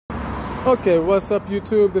Okay, what's up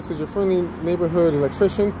YouTube? This is your friendly neighborhood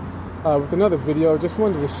electrician with another video. Just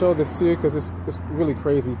wanted to show this to you because it's really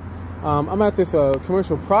crazy. I'm at this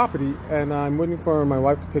commercial property and I'm waiting for my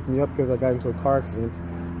wife to pick me up because I got into a car accident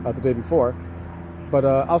the day before. But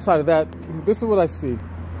outside of that, this is what I see.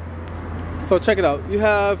 So check it out. You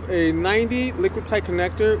have a 90 liquid tight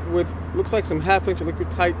connector with looks like some half-inch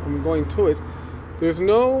liquid tight going to it. There's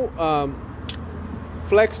no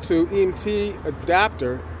flex to EMT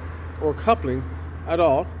adapter or coupling at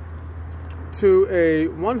all to a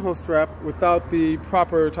one-hole strap without the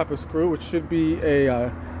proper type of screw, which should be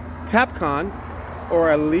a Tapcon or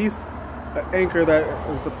at least an anchor that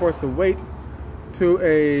supports the weight, to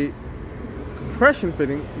a compression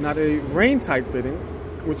fitting, not a rain-tight fitting,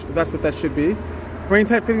 which that's what that should be.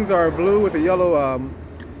 Rain-tight fittings are blue with a yellow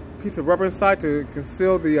piece of rubber inside to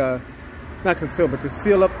conceal the not conceal, but to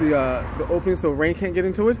seal up the opening so rain can't get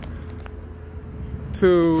into it.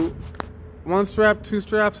 To one strap, two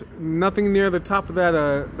straps, nothing near the top of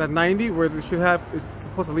that 90, whereas it should have, it's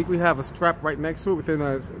supposed to legally have a strap right next to it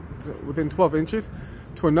within 12 inches.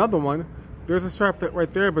 To another one, there's a strap that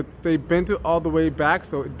right there, but they bent it all the way back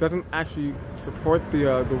so it doesn't actually support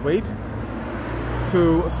the weight.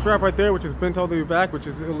 To a strap right there, which is bent all the way back, which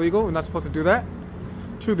is illegal. We're not supposed to do that.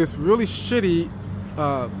 To this really shitty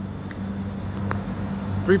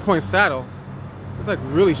 3-point saddle. It's like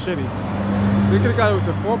really shitty. They could have got it with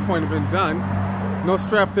the 4-point, have been done. No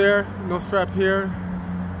strap there, no strap here.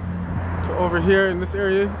 To over here in this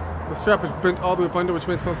area, the strap is bent all the way up under, which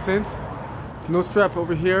makes no sense. No strap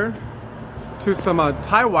over here. To some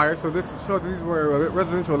tie wire, so this shows these were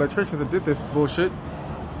residential electricians that did this bullshit.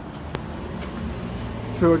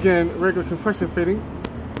 To again, regular compression fitting.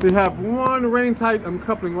 They have one rain-tight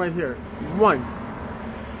coupling right here. One.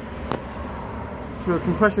 To a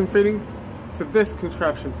compression fitting, to this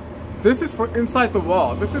contraption. This is for inside the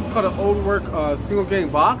wall. This is called an old work single gang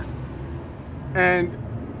box. And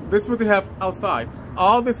this is what they have outside.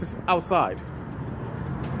 All this is outside.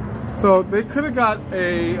 So they could have got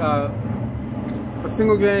a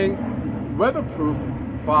single gang weatherproof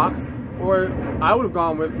box, or I would have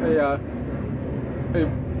gone with a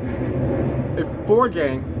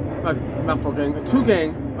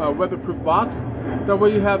 2-gang weatherproof box. That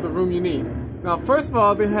way you have the room you need. Now, first of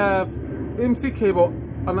all, they have MC cable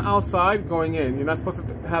on the outside going in. You're not supposed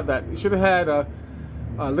to have that. You should have had a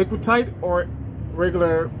liquid tight or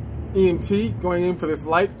regular EMT going in for this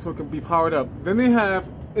light so it can be powered up. Then they have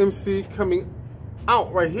MC coming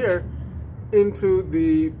out right here into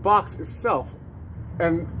the box itself.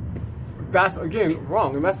 And that's, again,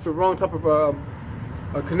 wrong. And that's the wrong type of a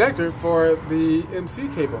connector for the MC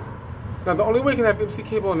cable. Now, the only way you can have MC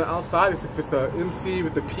cable on the outside is if it's a MC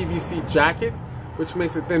with a PVC jacket, which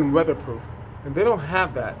makes it then weatherproof. And they don't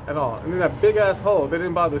have that at all. And then that big ass hole, they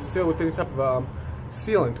didn't bother to seal with any type of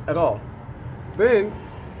sealant at all. Then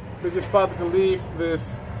they just bothered to leave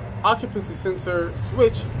this occupancy sensor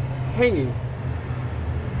switch hanging.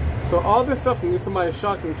 So all this stuff can get somebody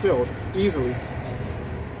shot and killed easily.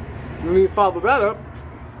 And then you follow that up,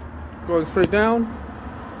 going straight down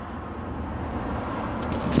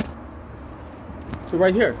to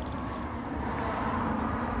right here.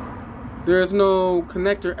 There's no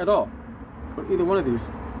connector at all on either one of these.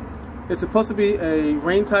 It's supposed to be a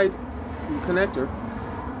rain-tight connector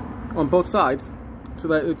on both sides so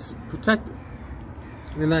that it's protected,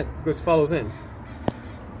 and then that just follows in.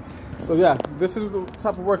 So yeah, this is the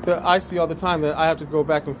type of work that I see all the time that I have to go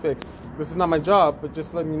back and fix. This is not my job, but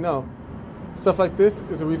just letting you know. Stuff like this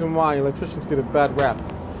is the reason why electricians get a bad rap.